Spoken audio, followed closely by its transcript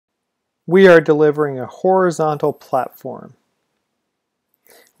We are delivering a horizontal platform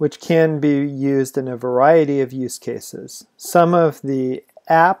which can be used in a variety of use cases. Some of the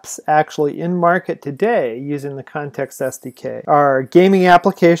apps actually in market today using the Context SDK are gaming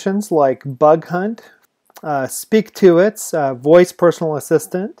applications like Bug Hunt, Speak to It's voice personal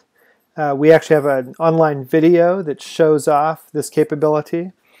assistant. We actually have an online video that shows off this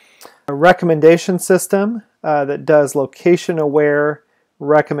capability. A recommendation system that does location-aware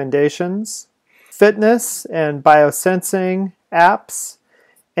recommendations. Fitness and biosensing apps,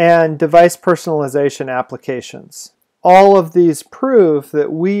 and device personalization applications. All of these prove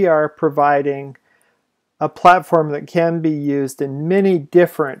that we are providing a platform that can be used in many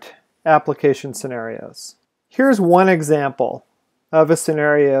different application scenarios. Here's one example of a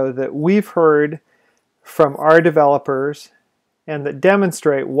scenario that we've heard from our developers and that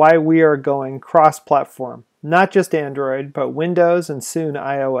demonstrate why we are going cross-platform, not just Android, but Windows and soon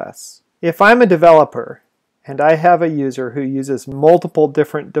iOS. If I'm a developer and I have a user who uses multiple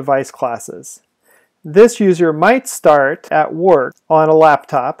different device classes, this user might start at work on a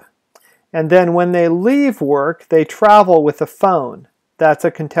laptop, and then when they leave work, they travel with a phone. That's a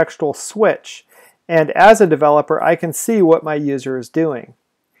contextual switch. And as a developer, I can see what my user is doing.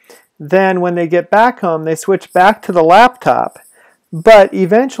 Then when they get back home, they switch back to the laptop, but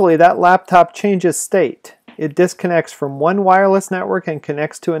eventually that laptop changes state. It disconnects from one wireless network and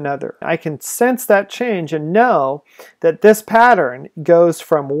connects to another. I can sense that change and know that this pattern goes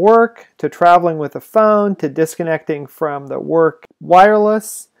from work to traveling with a phone to disconnecting from the work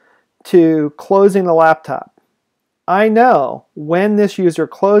wireless to closing the laptop. I know when this user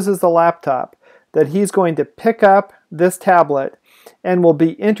closes the laptop that he's going to pick up this tablet and will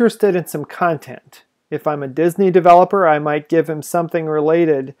be interested in some content. If I'm a Disney developer, I might give him something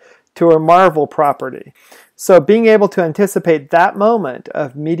related to a Marvel property. So being able to anticipate that moment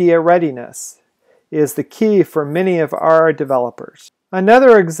of media readiness is the key for many of our developers.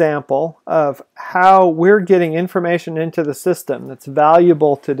 Another example of how we're getting information into the system that's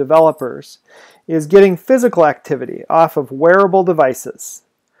valuable to developers is getting physical activity off of wearable devices.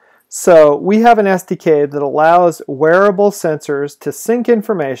 So we have an SDK that allows wearable sensors to sync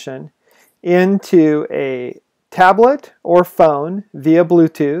information into a tablet or phone via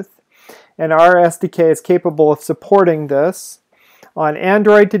Bluetooth. And our SDK is capable of supporting this on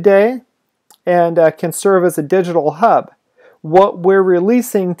Android today and can serve as a digital hub. What we're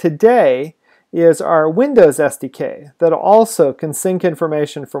releasing today is our Windows SDK that also can sync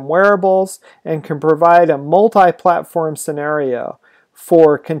information from wearables and can provide a multi-platform scenario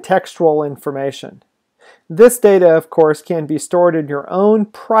for contextual information. This data, of course, can be stored in your own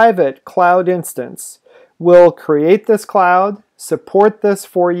private cloud instance. We'll create this cloud, support this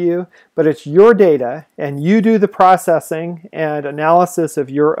for you, but it's your data and you do the processing and analysis of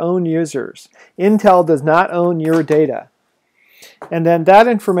your own users. Intel does not own your data. And then that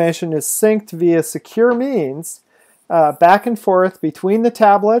information is synced via secure means back and forth between the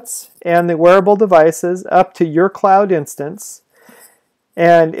tablets and the wearable devices up to your cloud instance.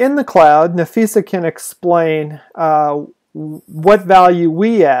 And in the cloud, Nafisa can explain what value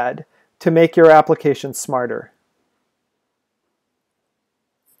we add to make your application smarter.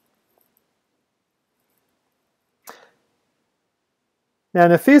 Now,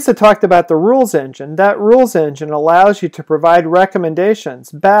 Nafisa talked about the rules engine. That rules engine allows you to provide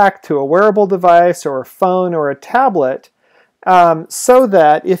recommendations back to a wearable device or a phone or a tablet so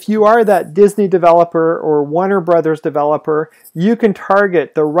that if you are that Disney developer or Warner Brothers developer, you can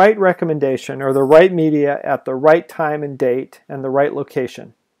target the right recommendation or the right media at the right time and date and the right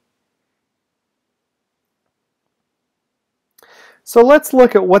location. So let's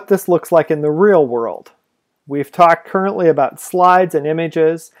look at what this looks like in the real world. We've talked currently about slides and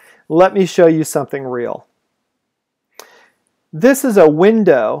images. Let me show you something real. This is a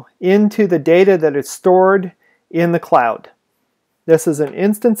window into the data that is stored in the cloud. This is an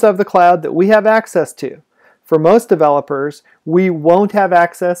instance of the cloud that we have access to. For most developers, we won't have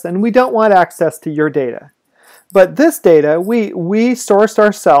access and we don't want access to your data. But this data we sourced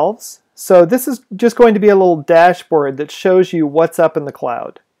ourselves, so this is just going to be a little dashboard that shows you what's up in the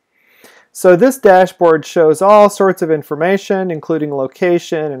cloud. So this dashboard shows all sorts of information, including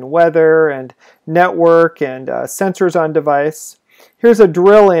location and weather and network and sensors on device. Here's a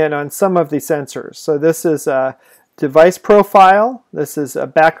drill in on some of the sensors. So this is a device profile, this is a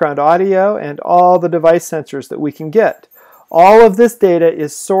background audio, and all the device sensors that we can get. All of this data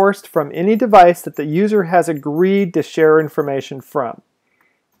is sourced from any device that the user has agreed to share information from.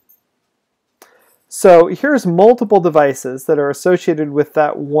 So here's multiple devices that are associated with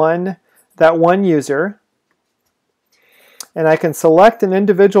that one user. And I can select an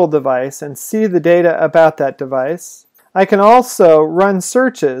individual device and see the data about that device. I can also run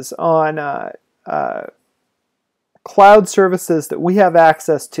searches on cloud services that we have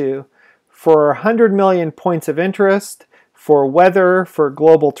access to for 100 million points of interest, for weather, for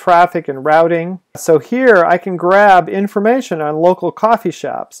global traffic and routing. So here I can grab information on local coffee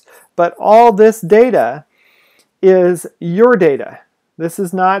shops, but all this data is your data. This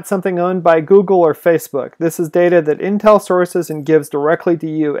is not something owned by Google or Facebook. This is data that Intel sources and gives directly to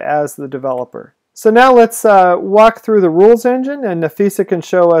you as the developer. So now let's walk through the rules engine, and Nafisa can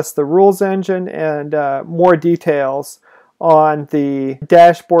show us the rules engine and more details on the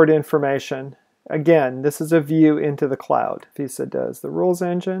dashboard information. Again, this is a view into the cloud. Nafisa does the rules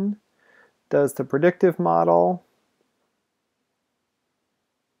engine, does the predictive model.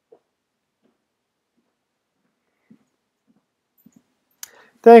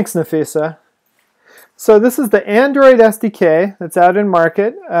 Thanks, Nafisa. So this is the Android SDK that's out in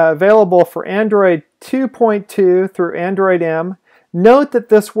market, available for Android 2.2 through Android M. Note that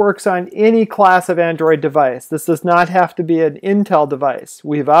this works on any class of Android device. This does not have to be an Intel device.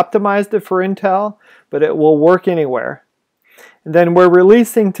 We've optimized it for Intel, but it will work anywhere. And then we're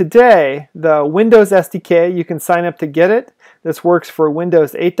releasing today the Windows SDK. You can sign up to get it. This works for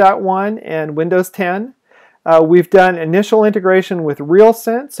Windows 8.1 and Windows 10. We've done initial integration with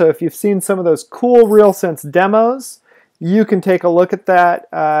RealSense, so if you've seen some of those cool RealSense demos, you can take a look at that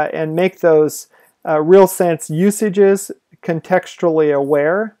and make those RealSense usages contextually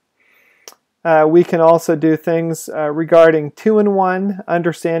aware. We can also do things regarding 2-in-1,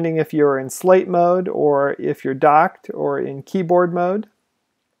 understanding if you're in slate mode or if you're docked or in keyboard mode.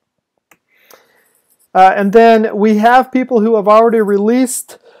 And then we have people who have already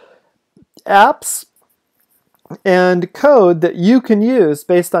released apps and code that you can use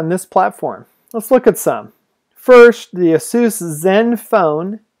based on this platform. Let's look at some. First, the Asus Zen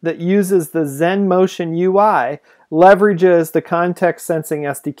phone that uses the Zen Motion UI leverages the Context Sensing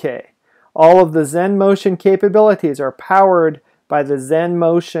SDK. All of the Zen Motion capabilities are powered by the Zen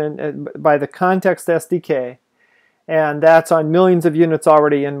Motion, by the Context SDK, and that's on millions of units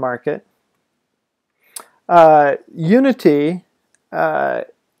already in market. Unity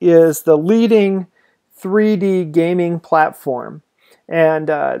is the leading 3D gaming platform, and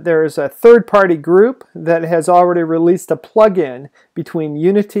there's a third-party group that has already released a plugin between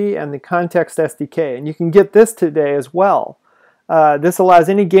Unity and the Context SDK, and you can get this today as well. This allows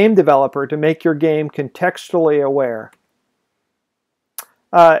any game developer to make your game contextually aware.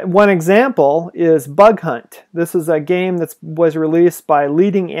 One example is Bug Hunt. This is a game that was released by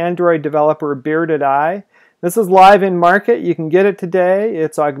leading Android developer Bearded Eye. This is live in market. You can get it today.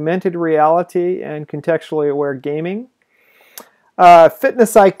 It's augmented reality and contextually aware gaming.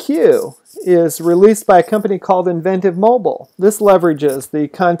 Fitness IQ is released by a company called Inventive Mobile. This leverages the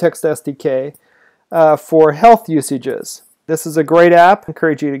Context SDK for health usages. This is a great app. I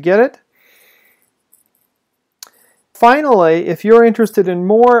encourage you to get it. Finally, if you're interested in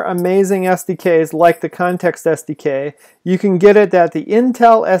more amazing SDKs like the Context SDK, you can get it at the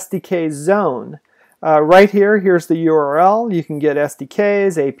Intel SDK Zone. Right here, here's the URL. You can get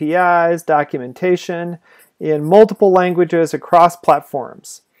SDKs, APIs, documentation in multiple languages across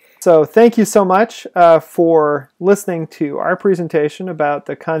platforms. So thank you so much for listening to our presentation about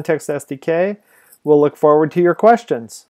the Context SDK. We'll look forward to your questions.